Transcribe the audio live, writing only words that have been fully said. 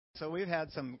So we've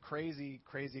had some crazy,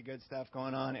 crazy good stuff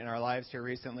going on in our lives here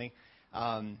recently.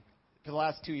 For the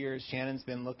last 2 years, Shannon's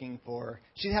been looking for.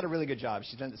 She's had a really good job.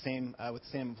 She's done the same with the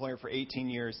same employer for 18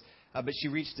 years, but she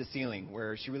reached a ceiling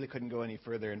where she really couldn't go any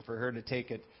further. And for her to take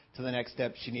it to the next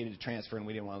step, she needed to transfer, and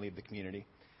we didn't want to leave the community.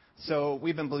 So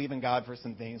we've been believing God for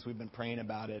some things. We've been praying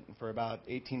about it. And for about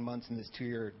 18 months in this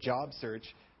 2-year job search,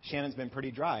 Shannon's been pretty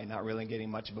dry, not really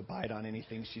getting much of a bite on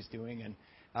anything she's doing. And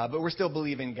but we're still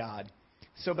believing God.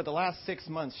 But the last 6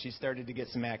 months, she started to get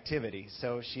some activity.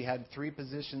 So she had 3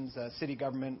 positions, city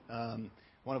government.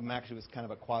 One of them actually was kind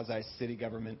of a quasi-city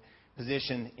government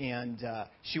position. And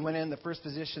she went in the first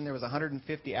position. There was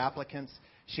 150 applicants.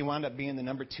 She wound up being the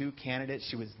number 2 candidate.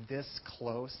 She was this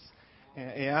close.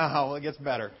 Yeah, well, it gets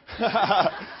better.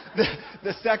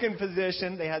 The second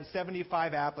position, they had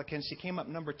 75 applicants. She came up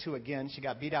number 2 again. She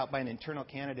got beat out by an internal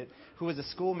candidate who was a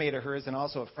schoolmate of hers and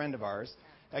also a friend of ours.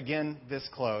 Again, this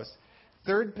close.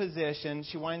 Third position,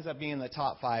 she winds up being in the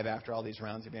top 5 after all these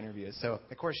rounds of interviews. So,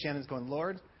 of course, Shannon's going,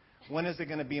 Lord, when is it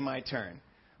going to be my turn?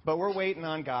 But we're waiting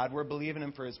on God. We're believing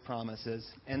Him for His promises.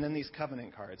 And then these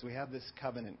covenant cards. We have this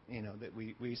covenant, that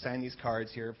we signed these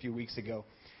cards here a few weeks ago.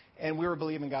 And we were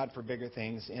believing God for bigger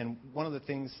things. And one of the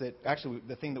things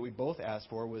the thing that we both asked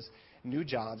for was new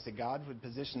jobs, that God would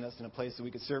position us in a place that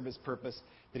we could serve His purpose,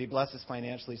 that He bless us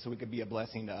financially so we could be a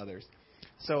blessing to others.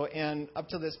 So, and up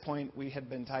to this point, we had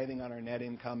been tithing on our net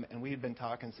income, and we had been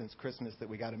talking since Christmas that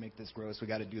we got to make this gross, we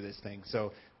got to do this thing.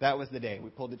 So that was the day.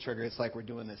 We pulled the trigger. It's like we're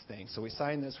doing this thing. So we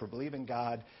signed this. We're believing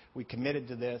God. We committed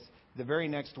to this. The very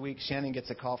next week, Shannon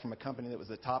gets a call from a company that was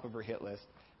at the top of her hit list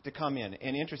to come in.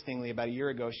 And interestingly, about a year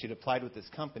ago, she'd applied with this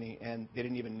company, and they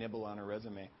didn't even nibble on her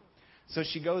resume. So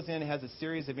she goes in, has a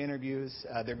series of interviews.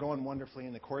 They're going wonderfully.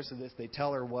 In the course of this, they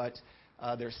tell her what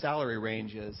their salary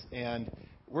range is, and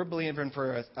we're believing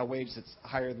for a wage that's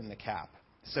higher than the cap.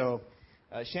 So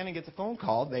Shannon gets a phone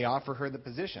call. They offer her the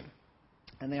position,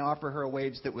 and they offer her a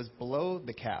wage that was below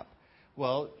the cap.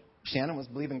 Well, Shannon was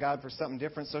believing God for something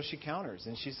different, so she counters,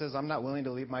 and she says, I'm not willing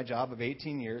to leave my job of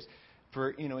 18 years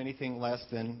for anything less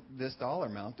than this dollar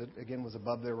amount that, again, was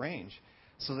above their range.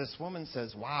 So this woman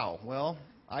says, wow, well,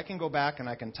 I can go back and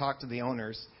I can talk to the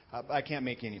owners. I can't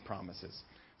make any promises.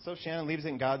 So Shannon leaves it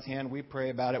in God's hand. We pray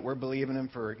about it. We're believing Him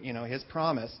for, His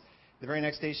promise. The very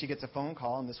next day she gets a phone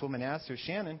call, and this woman asks her,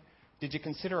 Shannon, did you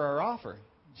consider our offer?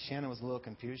 Shannon was a little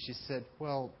confused. She said,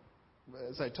 well,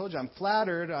 as I told you, I'm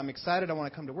flattered. I'm excited. I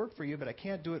want to come to work for you, but I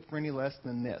can't do it for any less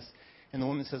than this. And the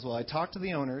woman says, well, I talked to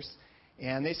the owners,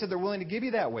 and they said they're willing to give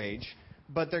you that wage,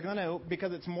 but they're going to,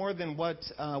 because it's more than what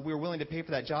we were willing to pay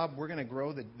for that job, we're going to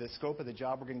grow the scope of the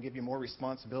job. We're going to give you more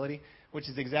responsibility, which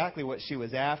is exactly what she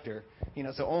was after.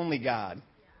 So only God.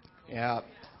 Yeah.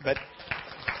 But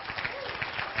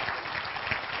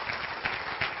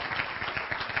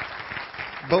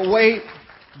wait,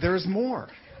 there's more.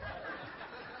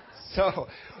 So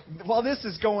while this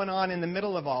is going on in the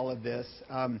middle of all of this,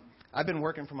 I've been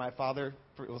working for my father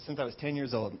since I was 10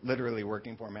 years old, literally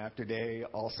working for him after day,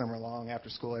 all summer long, after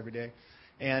school every day.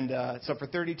 And so for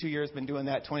 32 years, been doing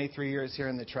that, 23 years here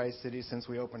in the Tri-Cities since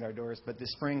we opened our doors. But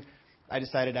this spring, I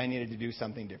decided I needed to do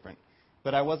something different.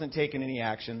 But I wasn't taking any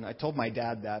action. I told my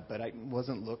dad that, but I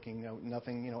wasn't looking,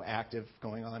 nothing, active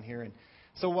going on here. And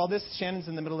so while Shannon's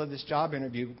in the middle of this job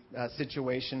interview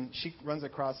situation, she runs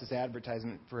across this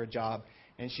advertisement for a job.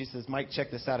 And she says, Mike,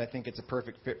 check this out. I think it's a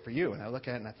perfect fit for you. And I look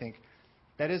at it and I think,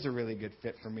 that is a really good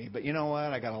fit for me. But you know what?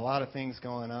 I got a lot of things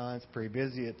going on. It's pretty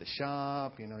busy at the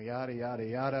shop, yada, yada,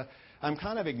 yada. I'm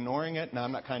kind of ignoring it. No,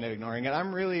 I'm not kind of ignoring it.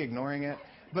 I'm really ignoring it.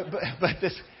 But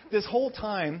this whole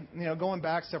time, going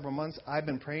back several months, I've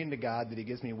been praying to God that He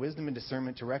gives me wisdom and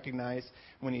discernment to recognize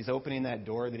when He's opening that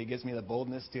door, that He gives me the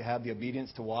boldness to have the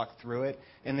obedience to walk through it,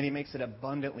 and that He makes it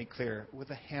abundantly clear with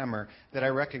a hammer that I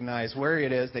recognize where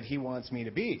it is that He wants me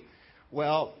to be.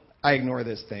 Well, I ignore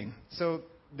this thing. So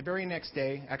the very next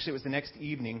day, actually it was the next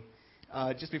evening,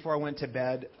 just before I went to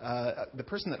bed, the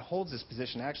person that holds this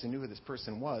position, I actually knew who this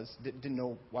person was, didn't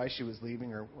know why she was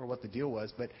leaving or what the deal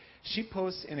was, but she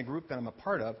posts in a group that I'm a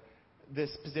part of,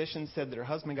 this position said that her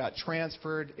husband got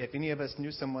transferred. If any of us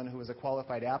knew someone who was a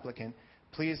qualified applicant,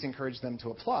 please encourage them to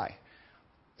apply.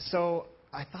 So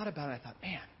I thought about it. I thought,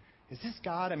 man, is this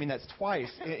God? I mean, that's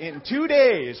twice in 2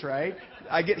 days, right?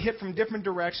 I get hit from different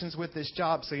directions with this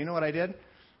job. So you know what I did?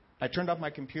 I turned off my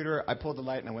computer, I pulled the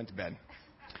light, and I went to bed.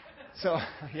 So,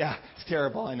 yeah, it's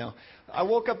terrible, I know. I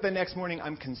woke up the next morning,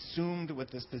 I'm consumed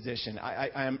with this position.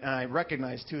 I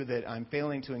recognize, too, that I'm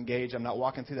failing to engage. I'm not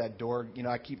walking through that door.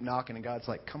 I keep knocking, and God's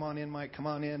like, come on in, Mike, come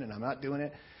on in, and I'm not doing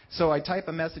it. So I type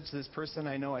a message to this person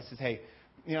I know. I says, hey,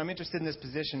 I'm interested in this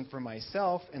position for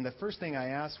myself. And the first thing I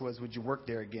asked was, would you work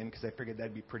there again? Because I figured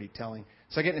that'd be pretty telling.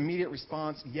 So I get an immediate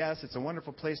response, yes, it's a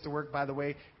wonderful place to work, by the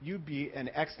way. You'd be an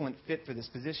excellent fit for this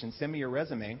position. Send me your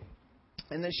resume.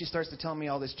 And then she starts to tell me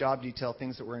all this job detail,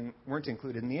 things that weren't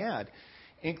included in the ad,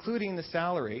 including the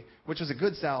salary, which was a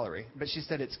good salary. But she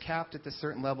said it's capped at a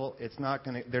certain level. They're not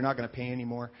going to pay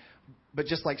anymore. But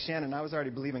just like Shannon, I was already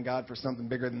believing God for something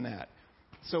bigger than that.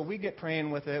 So we get praying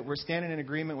with it. We're standing in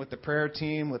agreement with the prayer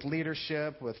team, with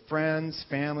leadership, with friends,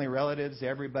 family, relatives,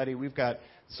 everybody. We've got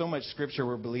so much scripture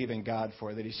we're believing God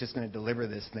for that He's just going to deliver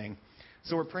this thing.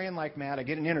 So we're praying like mad. I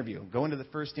get an interview. Go into the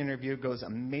first interview. It goes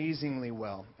amazingly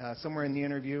well. Somewhere in the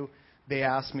interview, they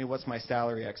asked me, what's my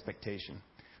salary expectation?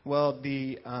 Well,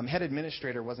 the head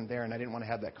administrator wasn't there, and I didn't want to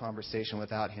have that conversation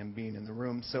without him being in the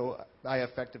room. So I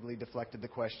effectively deflected the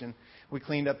question. We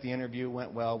cleaned up the interview,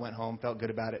 went well, went home, felt good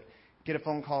about it. Get a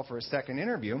phone call for a second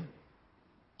interview.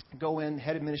 Go in,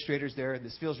 head administrator's there.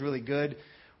 This feels really good.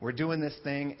 We're doing this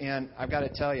thing, and I've got to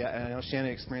tell you, and I know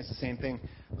Shannon experienced the same thing,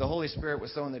 the Holy Spirit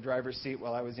was so in the driver's seat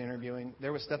while I was interviewing.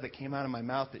 There was stuff that came out of my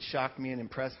mouth that shocked me and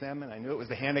impressed them, and I knew it was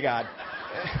the hand of God.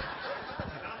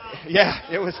 Yeah,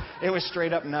 it was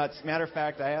straight up nuts. Matter of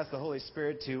fact, I asked the Holy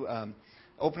Spirit to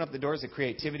open up the doors of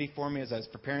creativity for me as I was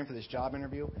preparing for this job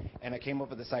interview, and I came up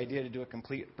with this idea to do a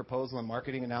complete proposal and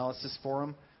marketing analysis for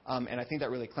him. And I think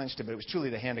that really clenched it, but it was truly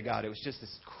the hand of God. It was just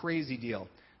this crazy deal.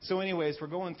 So anyways, we're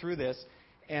going through this,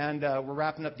 and we're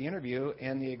wrapping up the interview,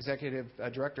 and the executive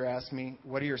director asked me,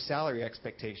 what are your salary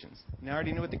expectations? And I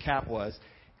already knew what the cap was,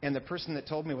 and the person that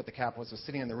told me what the cap was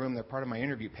sitting in the room. They're part of my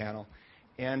interview panel.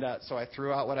 And so I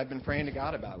threw out what I've been praying to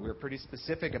God about. We were pretty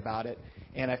specific about it,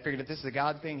 and I figured if this is a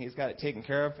God thing, He's got it taken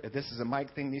care of. If this is a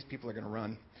Mike thing, these people are going to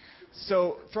run.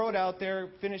 So throw it out there,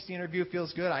 finish the interview,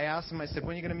 feels good. I asked them, I said,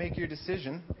 when are you going to make your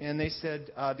decision? And they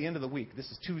said, the end of the week.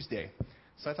 This is Tuesday.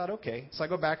 So I thought, okay. So I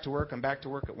go back to work. I'm back to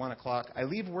work at 1 o'clock. I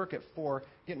leave work at 4,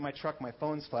 get in my truck, my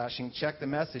phone's flashing, check the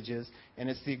messages, and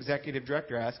it's the executive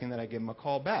director asking that I give him a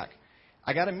call back.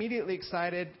 I got immediately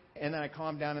excited, and then I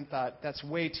calmed down and thought, that's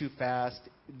way too fast.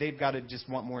 They've got to just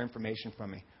want more information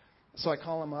from me. So I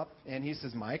call him up, and he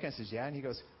says, Mike? I says, yeah. And he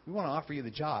goes, we want to offer you the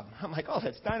job. I'm like, oh,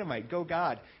 that's dynamite. Go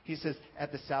God. He says,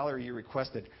 at the salary you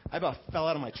requested. I about fell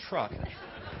out of my truck.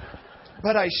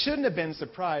 But I shouldn't have been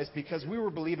surprised because we were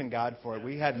believing God for it.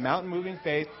 We had mountain-moving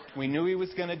faith. We knew He was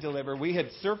going to deliver. We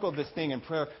had circled this thing in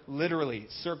prayer, literally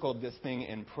circled this thing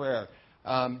in prayer,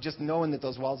 just knowing that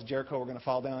those walls of Jericho were going to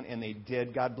fall down, and they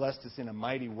did. God blessed us in a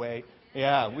mighty way.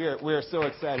 Yeah, we're so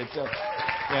excited. So,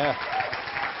 yeah.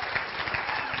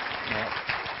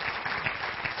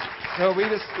 So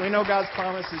we know God's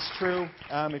promise is true.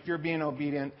 If you're being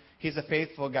obedient, He's a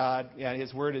faithful God. Yeah,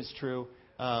 His word is true.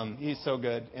 He's so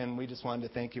good, and we just wanted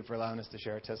to thank you for allowing us to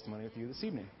share our testimony with you this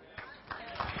evening.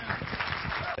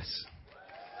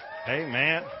 Hey,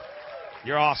 man,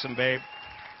 you're awesome, babe.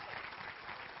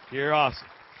 You're awesome.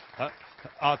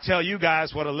 I'll tell you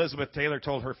guys what Elizabeth Taylor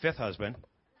told her 5th husband.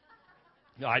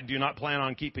 I do not plan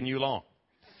on keeping you long.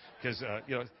 Because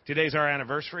today's our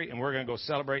anniversary, and we're going to go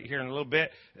celebrate here in a little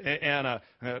bit.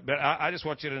 But I just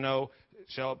want you to know,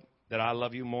 Shel, that I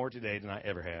love you more today than I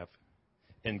ever have.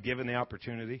 And given the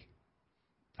opportunity,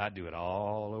 I'd do it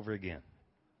all over again,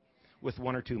 with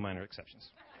 1 or 2 minor exceptions.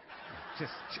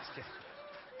 Just kidding.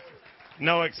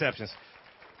 No exceptions.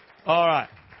 All right.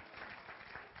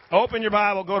 Open your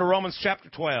Bible. Go to Romans chapter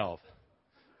 12.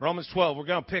 Romans 12, we're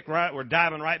going to we're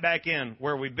diving right back in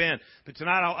where we've been. But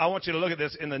tonight, I want you to look at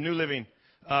this in the New Living.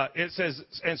 It says,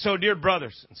 and so, dear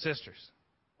brothers and sisters,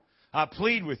 I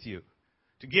plead with you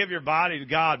to give your body to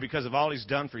God because of all He's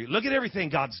done for you. Look at everything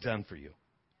God's done for you.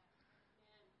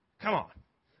 Come on.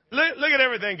 Look at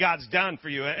everything God's done for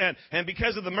you. And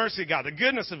because of the mercy of God, the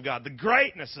goodness of God, the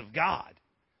greatness of God.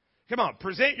 Come on,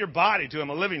 present your body to Him,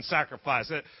 a living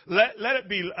sacrifice. Let it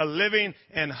be a living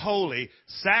and holy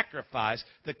sacrifice,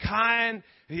 the kind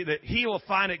that He will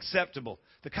find acceptable.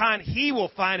 The kind He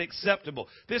will find acceptable.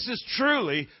 This is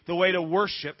truly the way to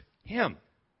worship Him.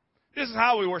 This is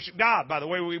how we worship God, by the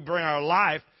way we bring our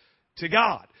life to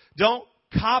God. Don't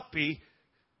copy.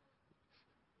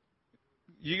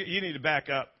 You need to back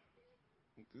up.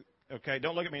 Okay,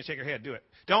 don't look at me and shake your head. Do it.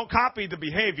 Don't copy the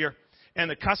behavior and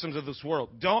the customs of this world.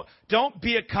 Don't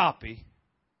be a copy.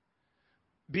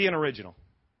 Be an original.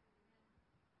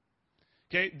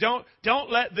 Okay? Don't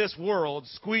let this world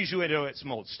squeeze you into its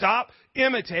mold. Stop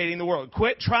imitating the world.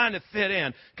 Quit trying to fit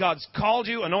in. God's called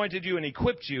you, anointed you, and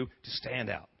equipped you to stand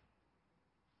out.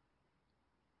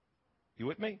 You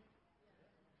with me?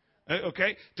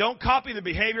 Okay? Don't copy the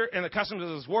behavior and the customs of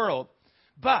this world.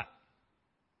 But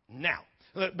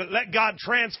let God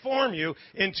transform you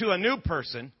into a new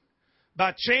person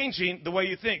by changing the way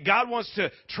you think. God wants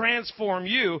to transform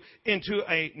you into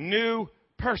a new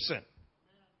person.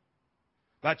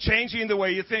 By changing the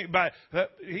way you think.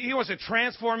 He wants to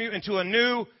transform you into a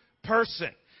new person.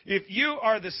 If you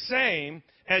are the same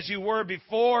as you were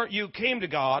before you came to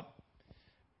God,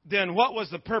 then what was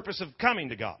the purpose of coming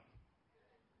to God?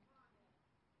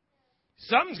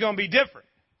 Something's going to be different.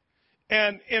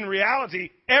 And in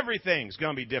reality, everything's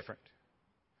going to be different.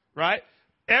 Right?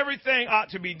 Everything ought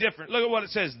to be different. Look at what it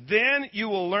says. Then you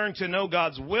will learn to know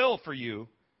God's will for you,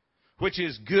 which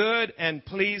is good and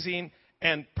pleasing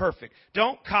and perfect.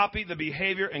 Don't copy the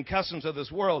behavior and customs of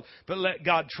this world, but let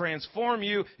God transform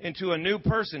you into a new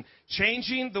person,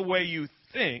 changing the way you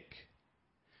think.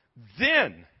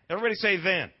 Then, everybody say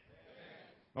then.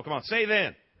 Oh, come on, say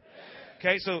then.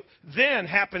 Okay, so then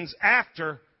happens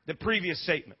after the previous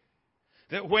statement.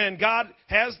 That when God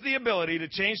has the ability to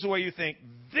change the way you think,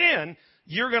 then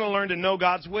you're going to learn to know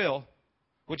God's will,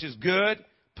 which is good,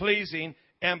 pleasing,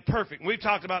 and perfect. We've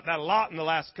talked about that a lot in the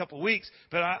last couple of weeks,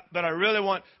 but I really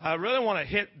want to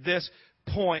hit this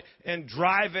point and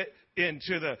drive it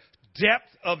into the depth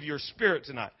of your spirit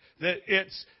tonight. That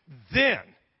it's then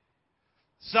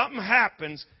something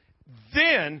happens,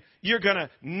 then you're going to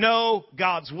know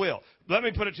God's will. Let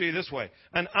me put it to you this way.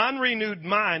 An unrenewed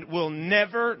mind will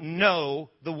never know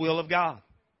the will of God.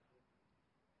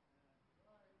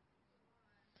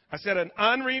 I said an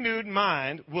unrenewed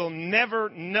mind will never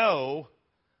know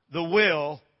the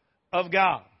will of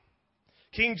God.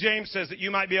 King James says that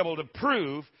you might be able to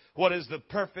prove what is the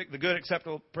perfect, the good,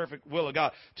 acceptable, perfect will of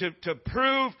God. To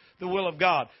prove the will of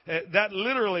God. That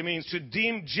literally means to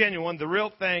deem genuine, the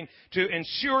real thing, to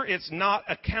ensure it's not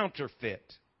a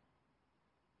counterfeit.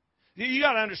 You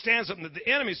got to understand something, that the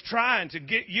enemy's trying to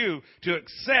get you to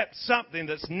accept something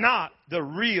that's not the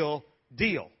real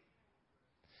deal.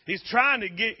 He's trying to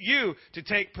get you to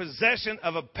take possession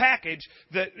of a package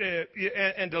that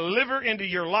and deliver into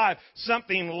your life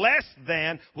something less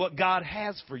than what God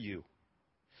has for you.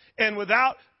 And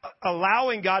without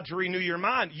allowing God to renew your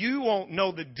mind, you won't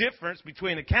know the difference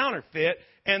between a counterfeit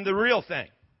and the real thing.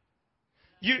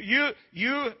 You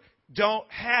don't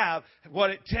have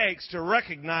what it takes to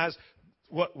recognize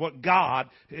what God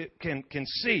can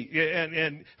see.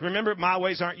 And remember, my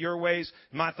ways aren't your ways.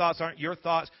 My thoughts aren't your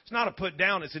thoughts. It's not a put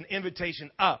down. It's an invitation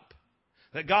up.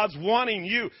 That God's wanting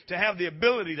you to have the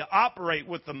ability to operate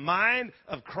with the mind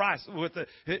of Christ,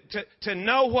 to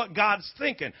know what God's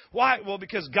thinking. Why? Well,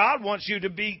 because God wants you to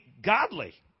be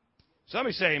godly.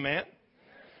 Somebody say amen.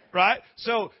 Right?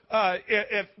 So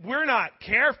if we're not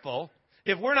careful,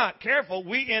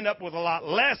 we end up with a lot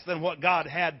less than what God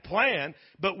had planned,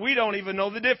 but we don't even know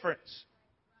the difference.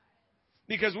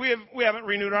 Because we haven't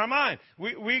renewed our mind.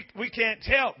 We can't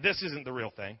tell this isn't the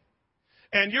real thing.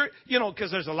 And because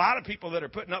there's a lot of people that are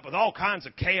putting up with all kinds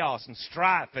of chaos and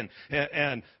strife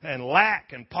and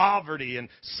lack and poverty and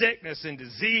sickness and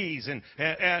disease.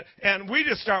 And we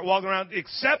just start walking around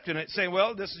accepting it, saying,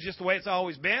 well, this is just the way it's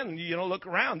always been. And, look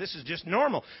around. This is just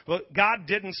normal. But God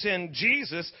didn't send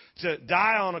Jesus to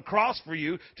die on a cross for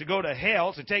you, to go to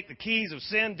hell, to take the keys of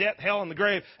sin, death, hell, and the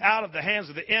grave out of the hands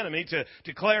of the enemy, to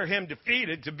declare him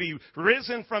defeated, to be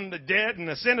risen from the dead and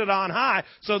ascended on high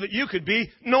so that you could be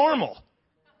normal.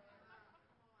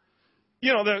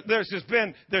 There's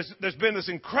been this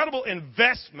incredible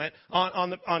investment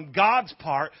on God's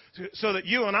part so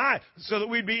that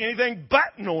we'd be anything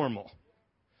but normal.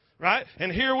 Right?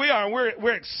 And here we are, and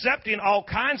we're accepting all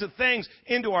kinds of things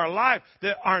into our life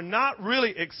that are not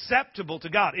really acceptable to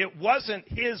God. It wasn't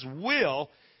His will,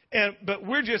 but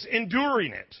we're just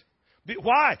enduring it.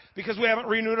 Why? Because we haven't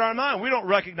renewed our mind. We don't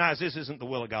recognize this isn't the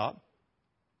will of God.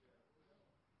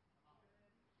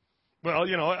 Well,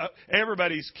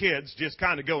 everybody's kids just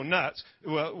kind of go nuts.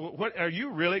 Well, what are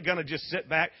you really going to just sit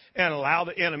back and allow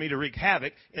the enemy to wreak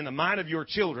havoc in the mind of your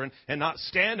children and not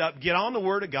stand up, get on the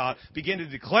Word of God, begin to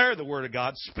declare the Word of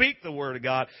God, speak the Word of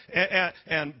God,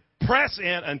 and press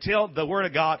in until the Word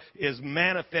of God is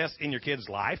manifest in your kid's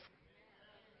life?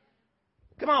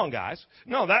 Come on, guys.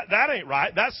 No, that ain't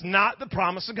right. That's not the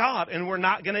promise of God, and we're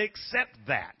not going to accept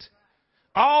that.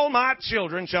 All my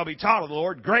children shall be taught of the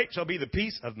Lord. Great shall be the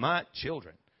peace of my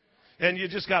children. And you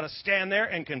just got to stand there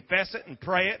and confess it and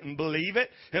pray it and believe it.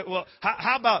 Well,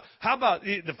 how about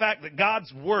the fact that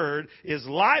God's Word is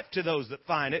life to those that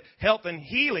find it, health and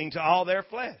healing to all their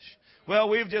flesh? Well,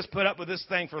 we've just put up with this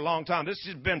thing for a long time. This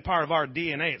has just been part of our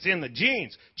DNA. It's in the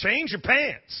genes. Change your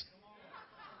pants.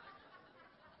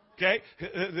 Okay,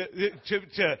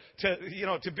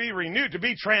 to be renewed, to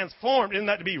be transformed, isn't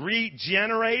that to be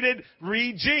regenerated,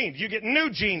 regened? You get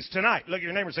new genes tonight. Look at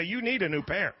your neighbor and say, you need a new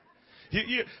pair.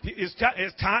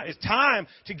 It's time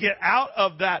to get out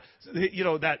of that,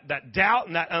 that doubt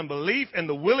and that unbelief and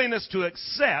the willingness to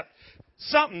accept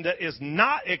something that is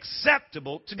not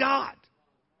acceptable to God.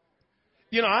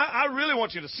 I really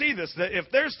want you to see this, that if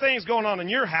there's things going on in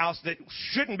your house that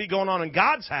shouldn't be going on in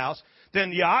God's house,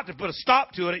 then you ought to put a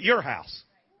stop to it at your house.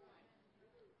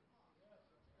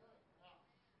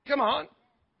 Come on.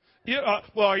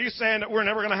 Well, are you saying that we're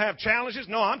never going to have challenges?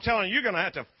 No, I'm telling you, you're going to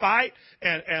have to fight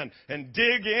and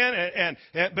dig in.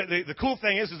 But the cool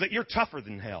thing is that you're tougher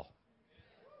than hell.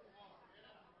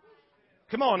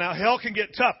 Come on now, hell can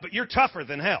get tough, but you're tougher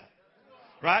than hell.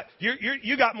 Right?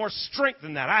 You got more strength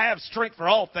than that. I have strength for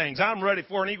all things. I'm ready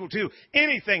for and equal to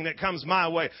anything that comes my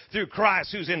way through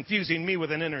Christ who's infusing me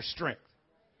with an inner strength.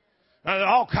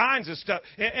 All kinds of stuff.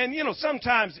 And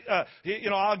sometimes,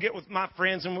 I'll get with my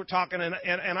friends and we're talking and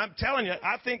I'm telling you,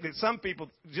 I think that some people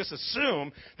just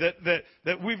assume that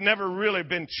we've never really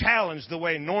been challenged the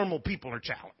way normal people are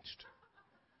challenged.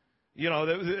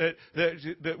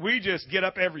 That we just get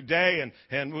up every day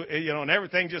and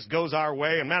everything just goes our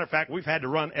way. And matter of fact, we've had to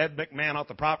run Ed McMahon off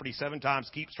the property 7 times,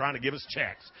 keeps trying to give us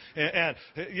checks.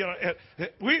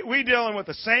 We dealing with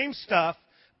the same stuff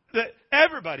that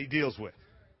everybody deals with.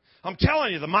 I'm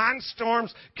telling you, the mind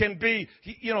storms can be,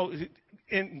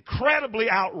 incredibly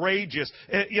outrageous.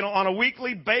 On a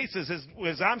weekly basis,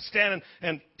 as I'm standing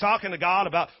and talking to God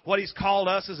about what He's called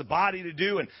us as a body to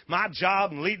do, and my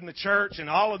job and leading the church, and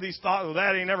all of these thoughts, well,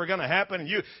 that ain't never going to happen. And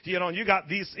you got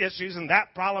these issues and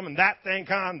that problem and that thing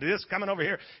coming over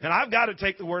here, and I've got to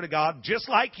take the Word of God just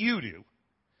like you do,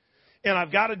 and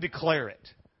I've got to declare it.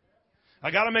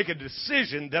 I got to make a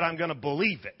decision that I'm going to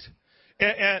believe it.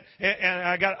 And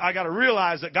I got to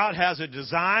realize that God has a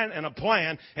design and a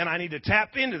plan, and I need to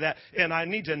tap into that, and I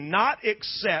need to not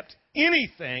accept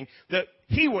anything that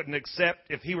He wouldn't accept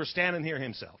if He were standing here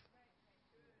Himself.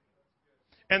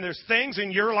 And there's things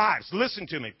in your lives. Listen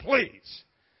to me, please.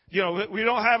 We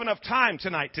don't have enough time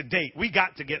tonight to date. We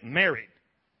got to get married.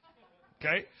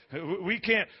 Okay? We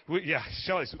can't.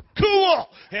 Shelley's cool.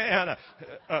 And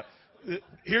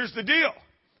here's the deal.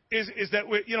 Is that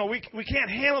we can't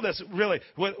handle this really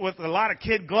with a lot of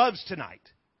kid gloves tonight.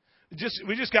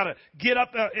 We just got to get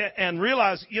up and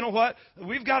realize, you know what?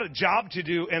 We've got a job to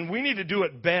do, and we need to do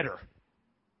it better.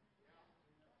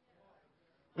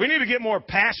 We need to get more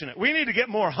passionate. We need to get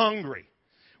more hungry.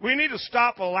 We need to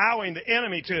stop allowing the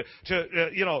enemy to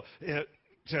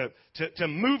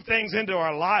move things into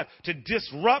our life, to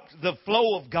disrupt the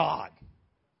flow of God.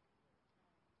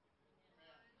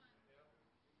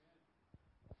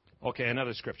 Okay,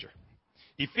 another scripture.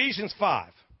 Ephesians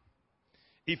 5.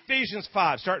 Ephesians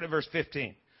 5, starting at verse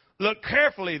 15. Look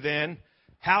carefully then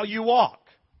how you walk.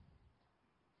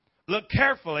 Look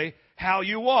carefully how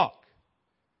you walk.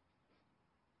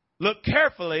 Look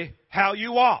carefully how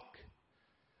you walk.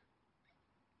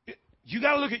 You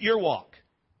got to look at your walk.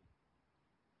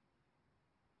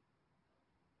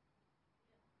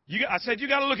 I said you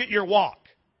got to look at your walk.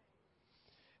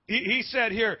 He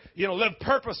said here, live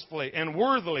purposefully and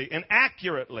worthily and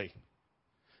accurately,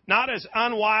 not as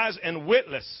unwise and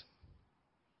witless,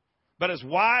 but as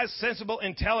wise, sensible,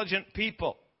 intelligent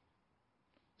people.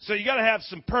 So you got to have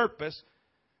some purpose.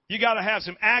 You got to have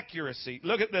some accuracy.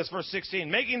 Look at this, verse 16.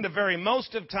 Making the very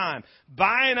most of time,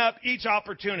 buying up each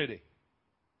opportunity.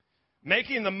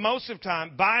 Making the most of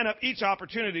time, buying up each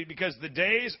opportunity, because the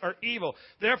days are evil.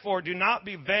 Therefore, do not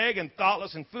be vague and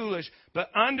thoughtless and foolish, but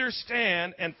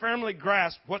understand and firmly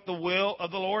grasp what the will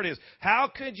of the Lord is. How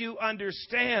could you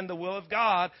understand the will of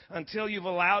God until you've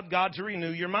allowed God to renew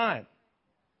your mind?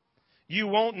 You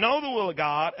won't know the will of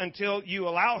God until you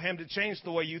allow Him to change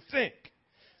the way you think.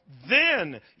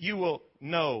 Then you will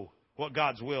know what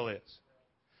God's will is.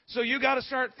 So you got to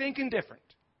start thinking different.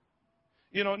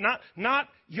 Not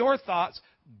your thoughts,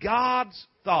 God's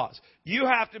thoughts. You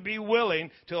have to be willing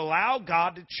to allow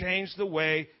God to change the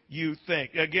way you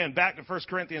think. Again, back to 1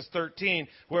 Corinthians 13,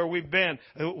 where we've been.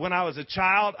 When I was a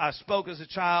child, I spoke as a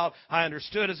child. I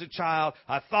understood as a child.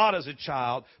 I thought as a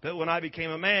child. But when I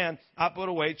became a man, I put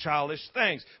away childish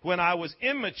things. When I was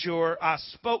immature, I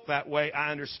spoke that way.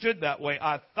 I understood that way.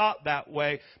 I thought that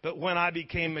way. But when I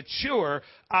became mature,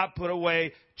 I put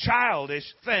away childish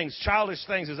things. Childish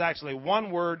things is actually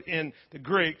one word in the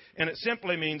Greek, and it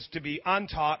simply means to be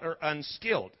untaught or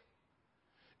unskilled.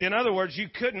 In other words, you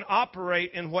couldn't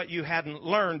operate in what you hadn't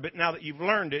learned, but now that you've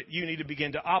learned it, you need to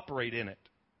begin to operate in it.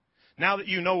 Now that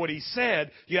you know what He said,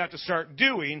 you have to start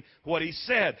doing what He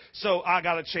said. So I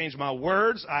got to change my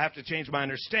words, I have to change my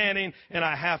understanding, and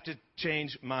I have to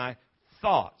change my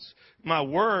thoughts. My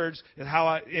words is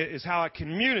how I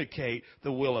communicate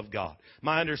the will of God.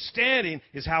 My understanding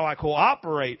is how I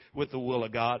cooperate with the will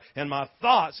of God. And my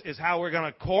thoughts is how we're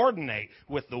going to coordinate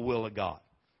with the will of God.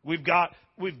 We've got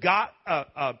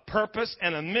a purpose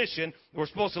and a mission. We're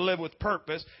supposed to live with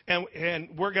purpose, and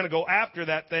we're going to go after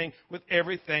that thing with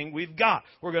everything we've got.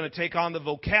 We're going to take on the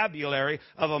vocabulary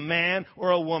of a man or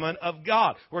a woman of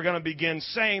God. We're going to begin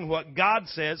saying what God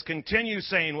says, continue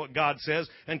saying what God says,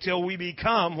 until we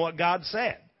become what God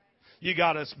said. You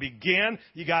got to begin,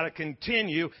 you got to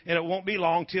continue, and it won't be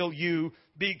long till you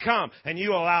become. And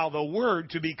you allow the Word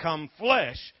to become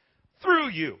flesh through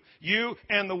you. You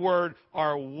and the Word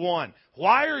are one.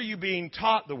 Why are you being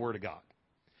taught the Word of God?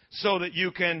 So that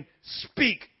you can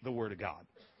speak the Word of God.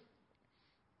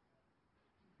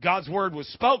 God's Word was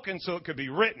spoken so it could be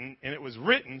written, and it was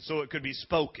written so it could be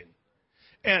spoken.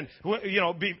 And,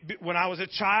 when I was a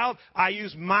child, I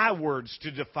used my words to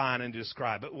define and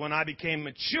describe. But when I became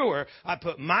mature, I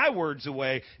put my words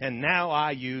away, and now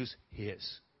I use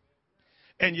His.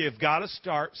 And you've got to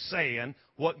start saying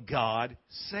what God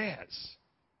says.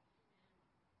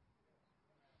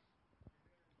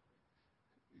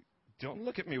 Don't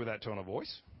look at me with that tone of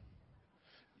voice.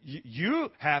 You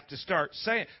have to start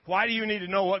saying. Why do you need to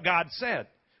know what God said?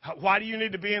 Why do you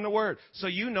need to be in the Word? So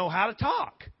you know how to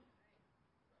talk.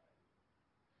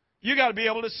 You got to be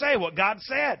able to say what God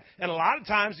said. And a lot of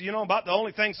times, about the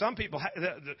only thing some people,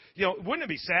 wouldn't it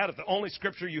be sad if the only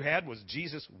scripture you had was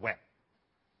Jesus wept?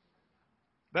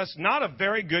 That's not a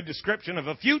very good description of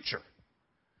a future.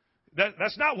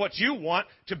 That's not what you want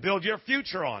to build your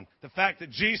future on. The fact that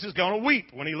Jesus is going to weep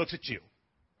when He looks at you.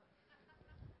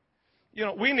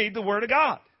 We need the Word of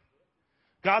God.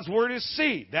 God's Word is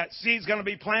seed. That seed's going to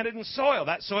be planted in soil.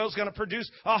 That soil's going to produce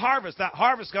a harvest. That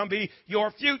harvest is going to be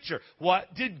your future.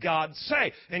 What did God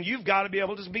say? And you've got to be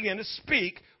able to begin to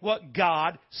speak what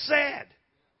God said.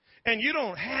 And you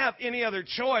don't have any other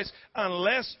choice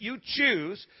unless you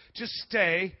choose to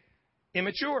stay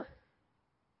immature.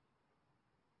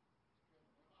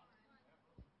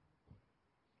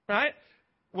 Right?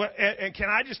 And can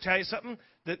I just tell you something?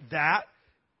 That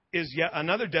is yet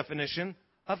another definition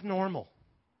of normal.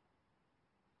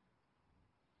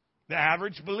 The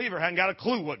average believer hasn't got a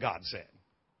clue what God said.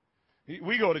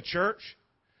 We go to church,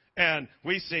 and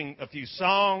we sing a few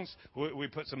songs. We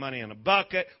put some money in a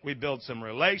bucket. We build some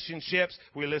relationships.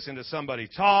 We listen to somebody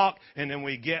talk, and then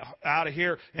we get out of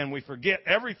here, and we forget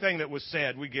everything that was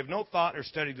said. We give no thought or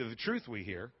study to the truth we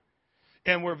hear.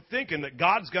 And we're thinking that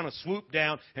God's going to swoop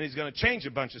down, and He's going to change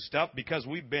a bunch of stuff because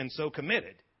we've been so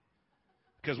committed.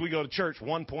 Because we go to church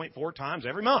 1.4 times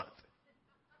every month.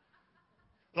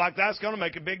 Like that's going to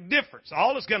make a big difference.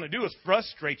 All it's going to do is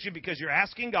frustrate you because you're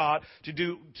asking God to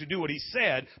do what He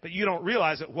said, but you don't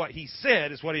realize that what He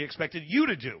said is what He expected you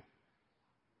to do.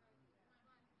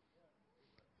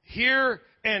 Hear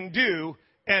and do,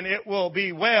 and it will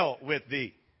be well with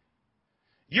thee.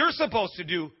 You're supposed to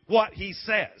do what He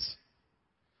says.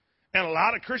 And a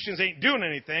lot of Christians ain't doing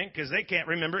anything because they can't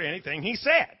remember anything He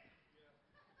said.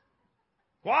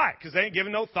 Why? Because they ain't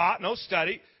giving no thought, no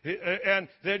study, and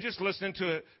they're just listening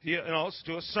to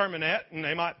to a sermonette, and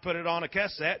they might put it on a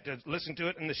cassette to listen to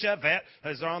it in the Chevette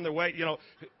as they're on their way.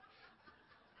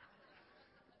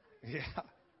 Yeah.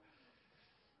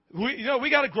 We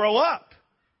got to grow up.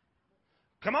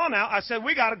 Come on now, I said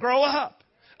we got to grow up.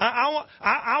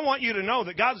 I want you to know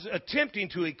that God's attempting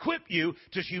to equip you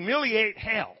to humiliate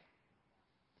hell.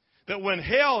 That when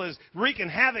hell is wreaking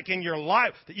havoc in your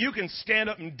life, that you can stand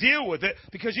up and deal with it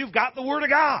because you've got the Word of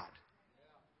God.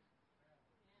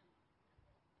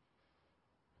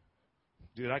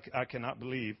 Dude, I cannot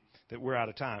believe that we're out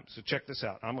of time. So check this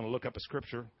out. I'm going to look up a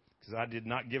scripture because I did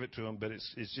not give it to him, but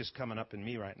it's just coming up in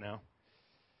me right now.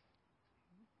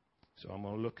 So I'm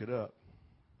going to look it up.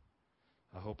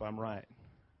 I hope I'm right.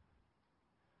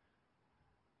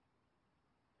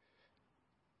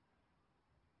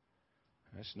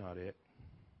 That's not it.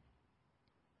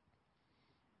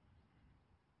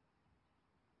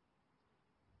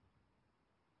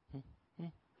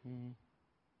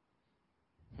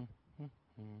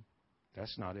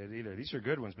 That's not it either. These are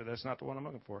good ones, but that's not the one I'm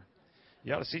looking for.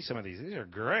 You ought to see some of these. These are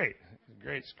great.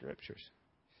 Great scriptures.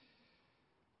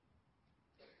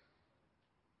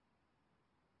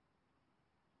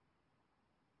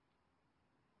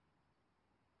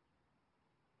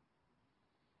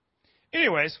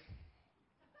 Anyways.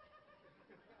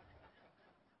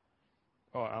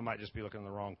 Oh, I might just be looking at the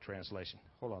wrong translation.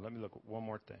 Hold on. Let me look at one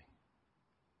more thing.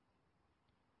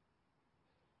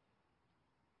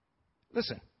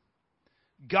 Listen.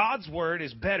 God's word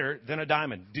is better than a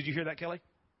diamond. Did you hear that, Kelly?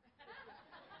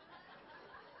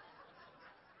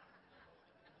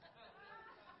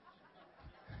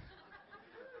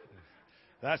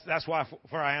 That's why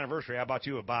for our anniversary I bought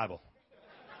you a Bible.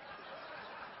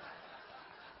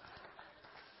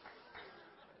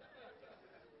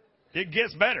 It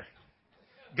gets better.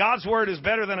 God's word is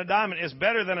better than a diamond. It's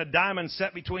better than a diamond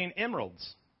set between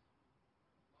emeralds.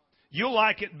 You'll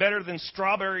like it better than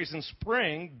strawberries in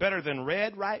spring, better than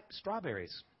red, ripe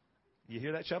strawberries. You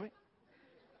hear that, Shelby?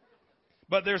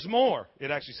 But there's more. It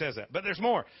actually says that. But there's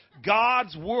more.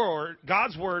 God's word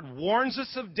warns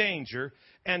us of danger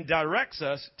and directs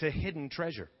us to hidden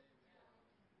treasure.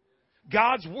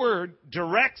 God's word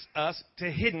directs us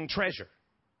to hidden treasure.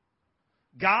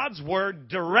 God's word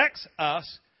directs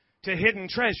us to hidden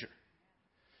treasure.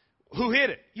 Who hid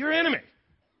it? Your enemy.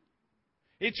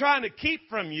 He's trying to keep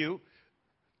from you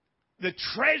the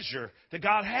treasure that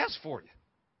God has for you.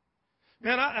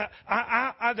 Man,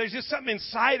 there's just something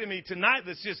inside of me tonight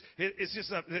that's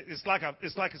it's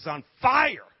like it's on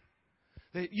fire.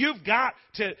 That you've got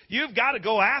to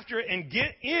go after it and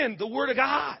get in the Word of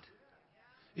God.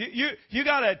 You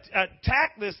got to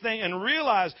attack this thing and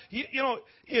realize,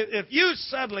 if you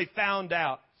suddenly found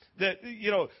out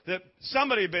that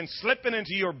somebody had been slipping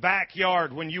into your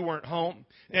backyard when you weren't home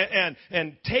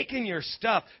and taking your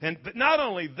stuff, but not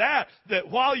only that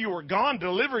while you were gone,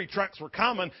 delivery trucks were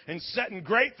coming and setting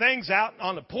great things out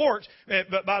on the porch,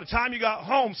 but by the time you got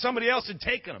home, somebody else had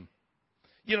taken them.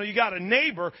 You got a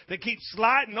neighbor that keeps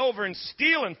sliding over and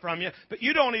stealing from you, but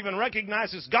you don't even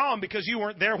recognize it's gone because you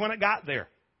weren't there when it got there.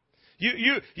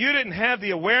 You didn't have the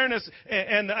awareness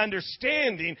and the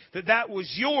understanding that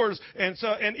was yours.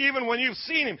 And even when you've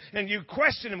seen him and you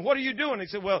question him, what are you doing? He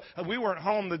said, well, we weren't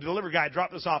home. The delivery guy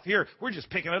dropped us off here. We're just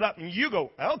picking it up. And you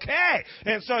go, okay.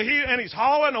 And so he's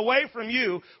hauling away from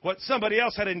you what somebody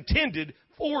else had intended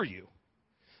for you.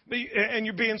 And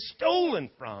you're being stolen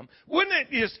from. Wouldn't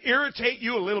it just irritate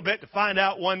you a little bit to find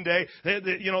out one day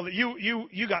that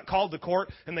you got called to court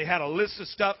and they had a list of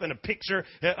stuff and a picture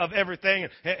of everything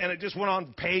and it just went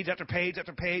on page after page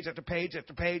after page after page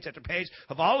after page after page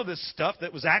of all of this stuff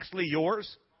that was actually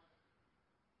yours?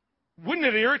 Wouldn't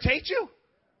it irritate you?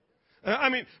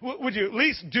 Would you at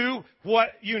least do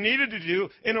what you needed to do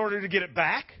in order to get it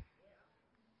back?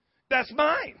 That's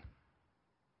mine.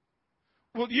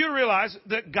 Well, you realize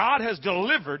that God has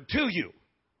delivered to you,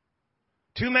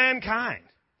 to mankind,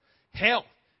 health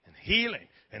and healing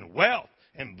and wealth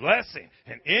and blessing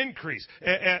and increase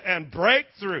and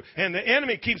breakthrough. And the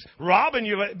enemy keeps robbing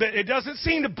you, but it doesn't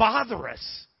seem to bother us.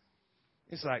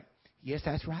 It's like, yes,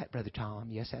 that's right, Brother Tom.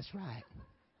 Yes, that's right.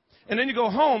 And then you go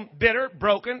home bitter,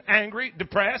 broken, angry,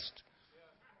 depressed.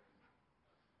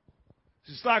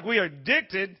 It's like we are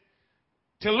addicted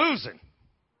to losing.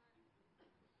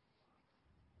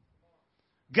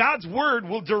 God's word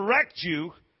will direct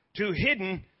you to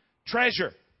hidden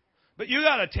treasure. But you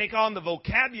got to take on the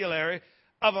vocabulary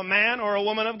of a man or a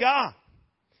woman of God.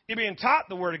 You're being taught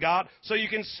the word of God so you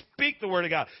can speak the word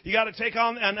of God. You got to take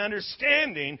on an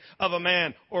understanding of a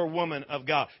man or woman of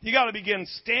God. You got to begin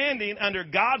standing under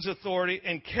God's authority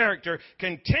and character.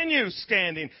 Continue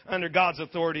standing under God's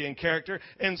authority and character.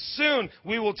 And soon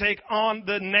we will take on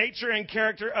the nature and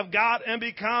character of God and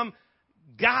become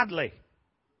godly.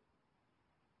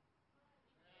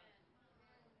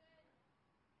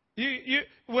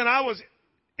 When I was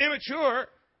immature,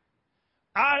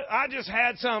 I just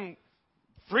had some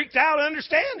freaked out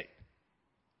understanding.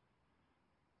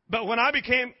 But when I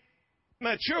became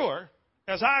mature,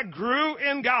 as I grew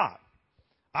in God,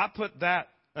 I put that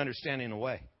understanding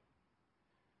away.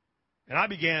 And I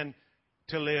began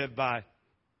to live by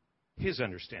His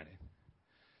understanding.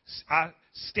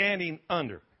 Standing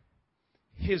under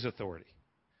His authority,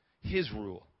 His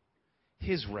rule,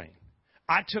 His reign.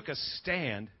 I took a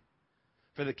stand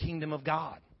for the kingdom of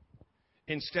God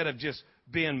instead of just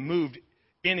being moved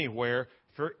anywhere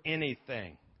for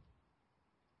anything.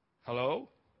 Hello?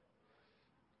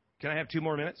 Can I have 2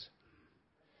 more minutes?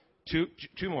 Two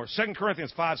more. 2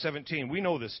 Corinthians 5:17. We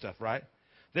know this stuff, right?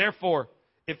 Therefore,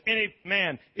 if any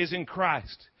man is in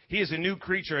Christ, he is a new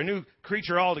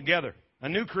creature altogether. A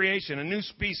new creation, a new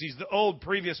species, the old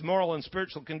previous moral and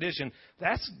spiritual condition.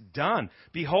 That's done.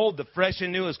 Behold, the fresh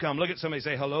and new has come. Look at somebody,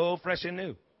 say, hello, fresh and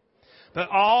new. But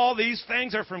all these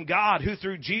things are from God, who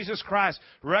through Jesus Christ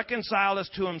reconciled us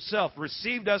to Himself,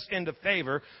 received us into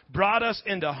favor, brought us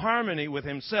into harmony with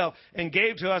Himself, and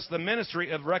gave to us the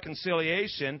ministry of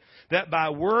reconciliation, that by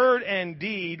word and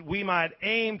deed we might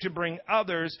aim to bring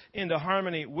others into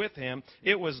harmony with Him.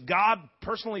 It was God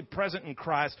personally present in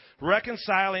Christ,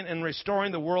 reconciling and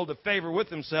restoring the world to favor with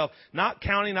Himself, not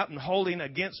counting up and holding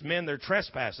against men their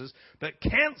trespasses, but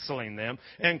canceling them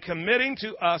and committing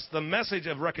to us the message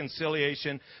of reconciliation.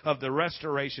 reconciliation, of the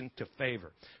restoration to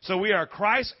favor. So we are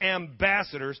Christ's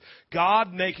ambassadors,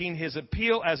 God making his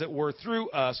appeal, as it were, through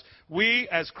us. We,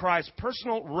 as Christ's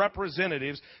personal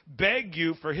representatives, beg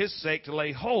you for his sake to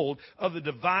lay hold of the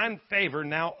divine favor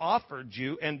now offered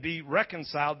you and be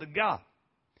reconciled to God.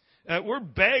 We're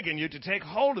begging you to take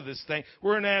hold of this thing.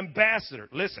 We're an ambassador.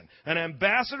 Listen, an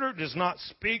ambassador does not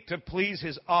speak to please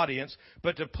his audience,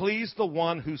 but to please the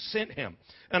one who sent him.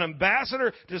 An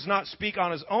ambassador does not speak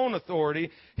on his own authority.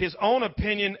 His own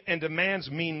opinion and demands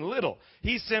mean little.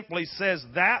 He simply says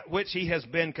that which he has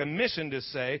been commissioned to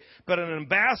say, but an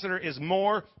ambassador is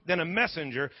more than a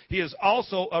messenger. He is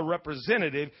also a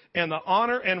representative, and the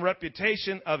honor and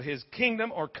reputation of his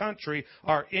kingdom or country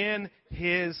are in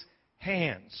his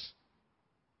hands.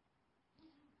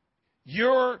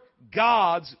 You're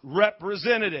God's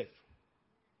representative.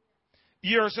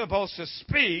 You're supposed to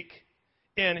speak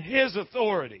in his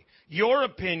authority. Your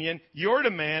opinion, your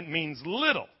demand means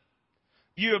little.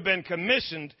 You have been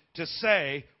commissioned to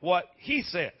say what he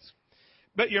says.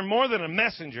 But you're more than a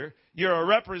messenger. You're a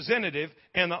representative,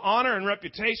 and the honor and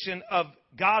reputation of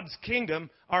God's kingdom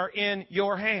are in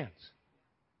your hands.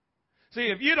 See,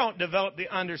 if you don't develop the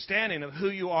understanding of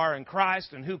who you are in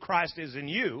Christ and who Christ is in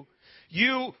you,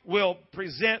 you will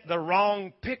present the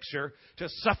wrong picture to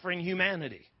suffering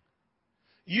humanity.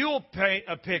 You'll paint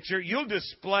a picture. You'll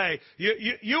display.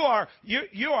 You are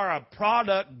a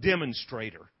product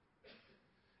demonstrator.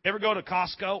 Ever go to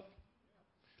Costco?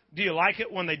 Do you like it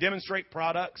when they demonstrate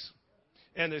products?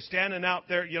 And they're standing out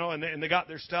there, and they got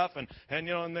their stuff, and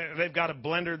they've got a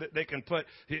blender that they can put,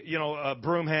 a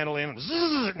broom handle in,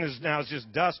 and now it's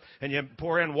just dust, and you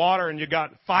pour in water, and you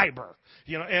got fiber,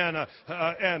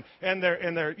 and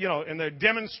they're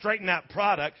demonstrating that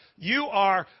product. You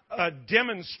are a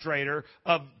demonstrator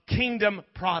of kingdom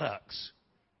products,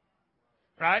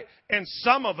 right? And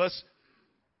some of us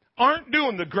aren't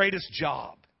doing the greatest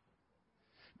job.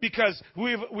 Because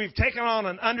we've taken on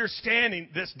an understanding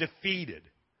that's defeated.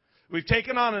 We've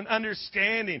taken on an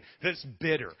understanding that's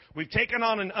bitter. We've taken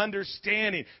on an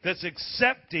understanding that's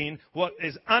accepting what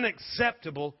is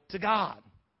unacceptable to God.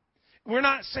 We're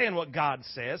not saying what God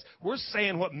says. We're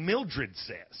saying what Mildred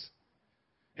says.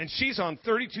 And she's on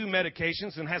 32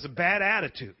 medications and has a bad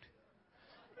attitude.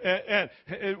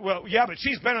 But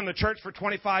she's been in the church for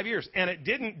 25 years, and it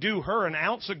didn't do her an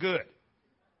ounce of good.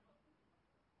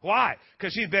 Why?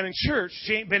 Because she's been in church.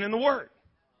 She ain't been in the Word.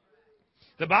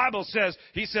 The Bible says,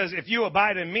 he says, if you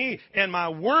abide in me and my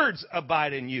words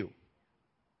abide in you.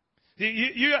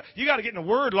 You got to get in the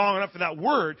Word long enough for that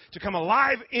Word to come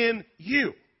alive in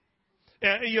you.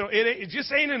 It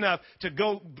just ain't enough to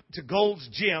go to Gold's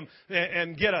Gym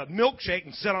and get a milkshake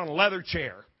and sit on a leather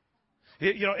chair.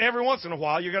 Every once in a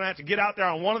while, you're going to have to get out there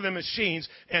on one of the machines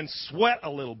and sweat a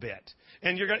little bit.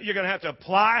 And you're going to have to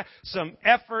apply some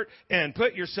effort and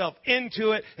put yourself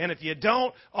into it. And if you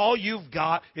don't, all you've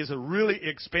got is a really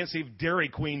expensive Dairy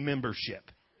Queen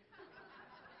membership.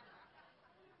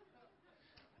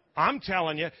 I'm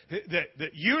telling you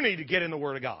that you need to get in the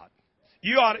Word of God.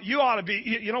 You ought to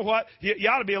be, you know what? You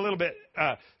ought to be a little bit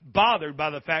bothered by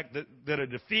the fact that a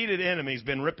defeated enemy's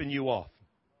been ripping you off.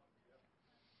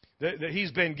 That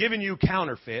he's been giving you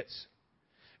counterfeits,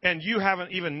 and you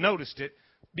haven't even noticed it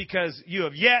because you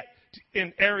have yet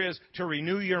in areas to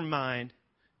renew your mind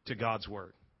to God's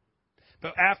Word.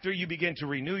 But after you begin to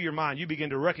renew your mind, you begin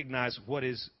to recognize what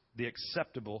is the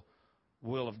acceptable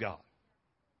will of God.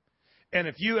 And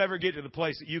if you ever get to the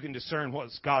place that you can discern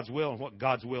what's God's will and what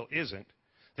God's will isn't,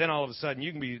 then all of a sudden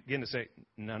you can begin to say,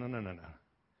 no.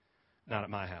 Not at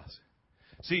my house.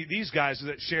 See, these guys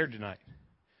that shared tonight,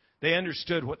 they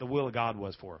understood what the will of God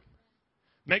was for them.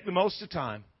 Make the most of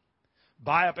time.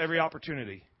 Buy up every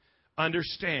opportunity.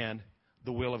 Understand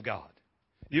the will of God.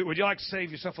 Would you like to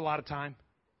save yourself a lot of time?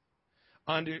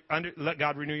 Let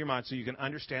God renew your mind so you can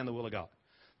understand the will of God.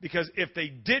 Because if they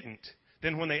didn't,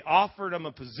 then when they offered them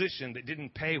a position that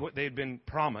didn't pay what they had been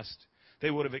promised, they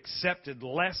would have accepted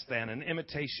less than an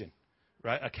imitation,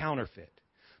 right? A counterfeit.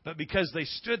 But because they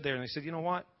stood there and they said, you know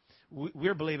what?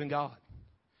 We're believing God.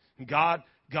 And God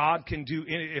can do,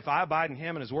 if I abide in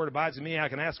Him and His Word abides in me, I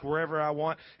can ask wherever I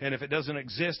want. And if it doesn't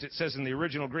exist, it says in the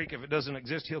original Greek, if it doesn't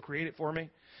exist, He'll create it for me.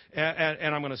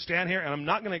 And I'm going to stand here and I'm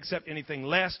not going to accept anything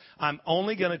less. I'm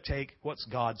only going to take what's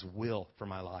God's will for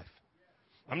my life.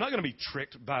 I'm not going to be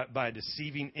tricked by a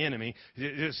deceiving enemy,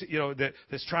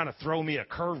 that's trying to throw me a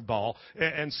curveball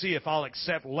and see if I'll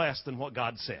accept less than what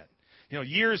God said.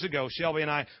 Years ago, Shelby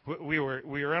and I, we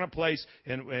were in a place,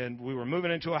 and we were moving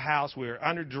into a house. We were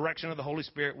under direction of the Holy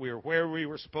Spirit. We were where we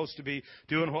were supposed to be,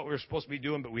 doing what we were supposed to be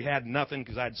doing, but we had nothing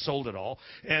because I'd sold it all.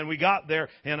 And we got there,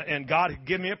 and God had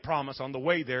given me a promise on the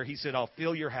way there. He said, I'll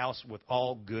fill your house with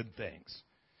all good things.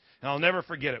 And I'll never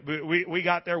forget it. We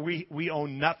got there. We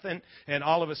owned nothing. And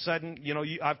all of a sudden,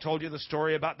 I've told you the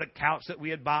story about the couch that we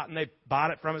had bought, and they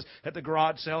bought it from us at the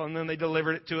garage sale, and then they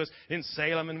delivered it to us in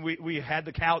Salem, and we had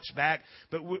the couch back.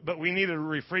 But we needed a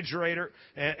refrigerator,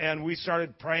 and we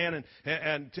started praying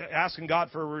and asking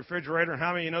God for a refrigerator. And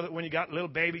how many of you know that when you got little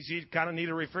babies, you kind of need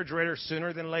a refrigerator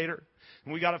sooner than later?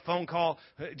 And we got a phone call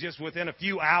just within a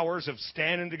few hours of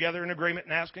standing together in agreement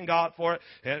and asking God for it.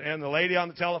 And the lady on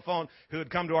the telephone who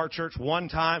had come to our church one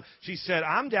time, she said,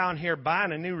 I'm down here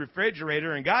buying a new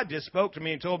refrigerator, and God just spoke to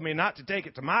me and told me not to take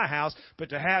it to my house, but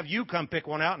to have you come pick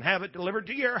one out and have it delivered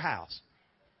to your house.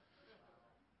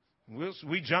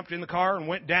 We jumped in the car and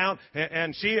went down,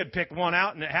 and she had picked one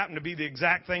out, and it happened to be the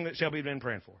exact thing that Shelby had been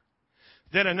praying for.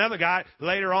 Then another guy,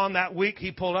 later on that week,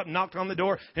 he pulled up and knocked on the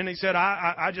door, and he said,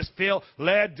 I just feel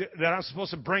led that I'm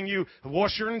supposed to bring you a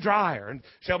washer and dryer. And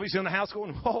Shelby's in the house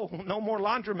going, oh, no more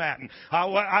laundromat. And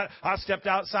I stepped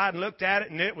outside and looked at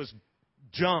it, and it was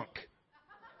junk.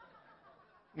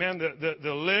 Man,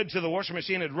 the lid to the washing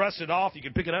machine had rusted off. You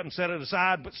could pick it up and set it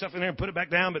aside, put stuff in there and put it back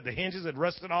down, but the hinges had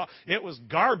rusted off. It was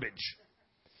garbage.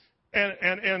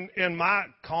 And in my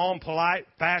calm, polite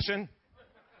fashion,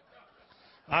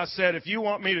 I said, if you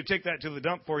want me to take that to the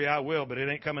dump for you, I will, but it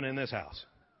ain't coming in this house.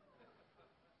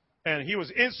 And he was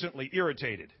instantly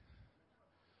irritated.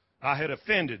 I had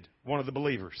offended one of the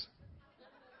believers.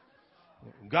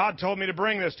 God told me to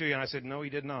bring this to you. And I said, no, he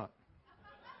did not.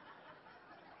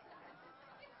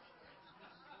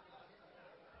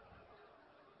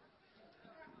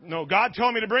 No, God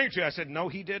told me to bring it to you. I said, no,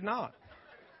 he did not.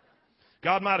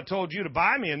 God might have told you to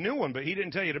buy me a new one, but he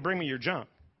didn't tell you to bring me your junk.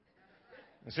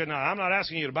 I said, no, I'm not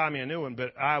asking you to buy me a new one,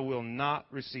 but I will not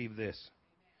receive this.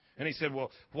 And he said, well,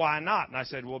 why not? And I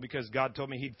said, well, because God told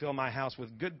me he'd fill my house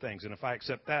with good things. And if I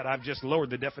accept that, I've just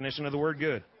lowered the definition of the word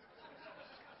good.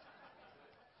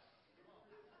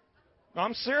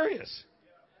 I'm serious.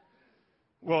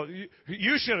 Well,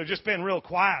 you should have just been real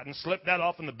quiet and slipped that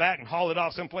off in the back and hauled it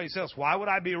off someplace else. Why would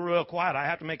I be real quiet? I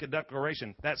have to make a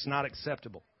declaration. That's not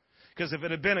acceptable. Because if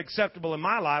it had been acceptable in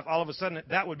my life, all of a sudden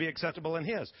that would be acceptable in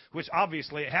his, which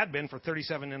obviously it had been for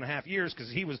 37 and a half years,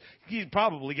 because he's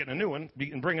probably getting a new one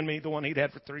and bringing me the one he'd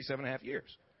had for 37 and a half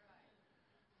years.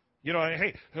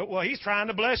 Hey, well, he's trying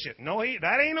to bless you. No,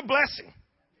 that ain't a blessing.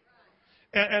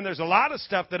 And there's a lot of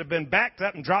stuff that have been backed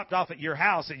up and dropped off at your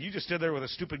house that you just stood there with a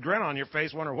stupid grin on your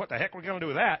face wondering what the heck we're going to do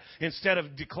with that, instead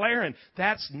of declaring,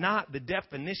 that's not the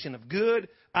definition of good.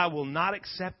 I will not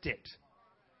accept it.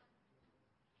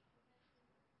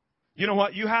 You know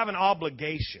what? You have an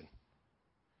obligation.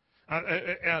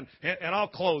 And I'll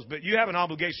close, but you have an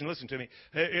obligation. Listen to me.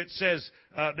 It says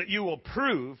that you will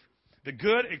prove the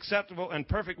good, acceptable, and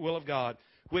perfect will of God,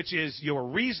 which is your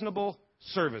reasonable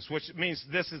service, which means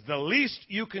this is the least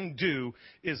you can do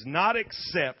is not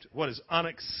accept what is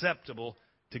unacceptable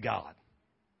to God.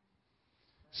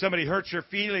 Somebody hurts your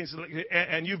feelings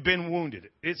and you've been wounded.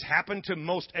 It's happened to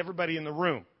most everybody in the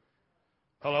room.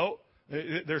 Hello?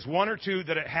 There's one or two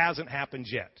that it hasn't happened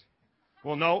yet.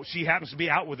 Well, no, she happens to be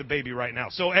out with a baby right now.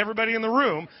 So everybody in the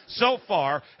room so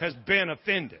far has been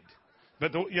offended.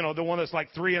 But the one that's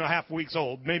like 3.5 weeks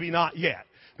old, maybe not yet.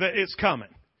 But it's coming,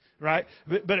 right?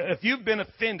 But if you've been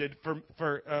offended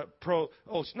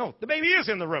the baby is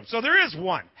in the room. So there is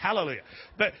one. Hallelujah.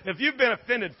 But if you've been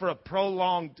offended for a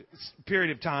prolonged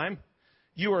period of time,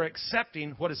 you are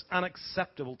accepting what is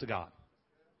unacceptable to God.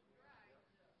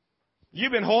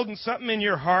 You've been holding something in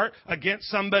your heart against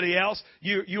somebody else.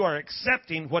 You are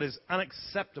accepting what is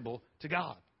unacceptable to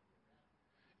God.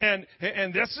 And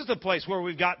this is the place where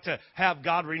we've got to have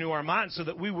God renew our minds so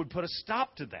that we would put a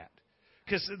stop to that.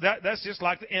 Because that's just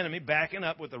like the enemy backing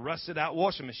up with a rusted out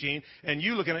washing machine and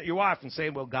you looking at your wife and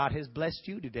saying, well, God has blessed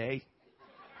you today.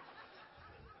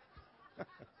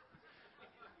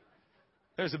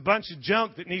 There's a bunch of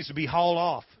junk that needs to be hauled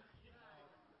off.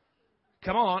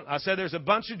 Come on. I said there's a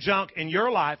bunch of junk in your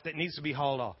life that needs to be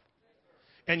hauled off.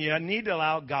 And you need to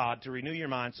allow God to renew your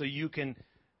mind so you can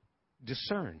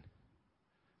discern.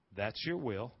 That's your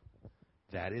will.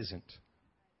 That isn't.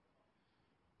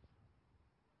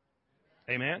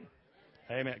 Amen?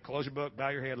 Amen. Close your book. Bow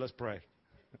your head. Let's pray.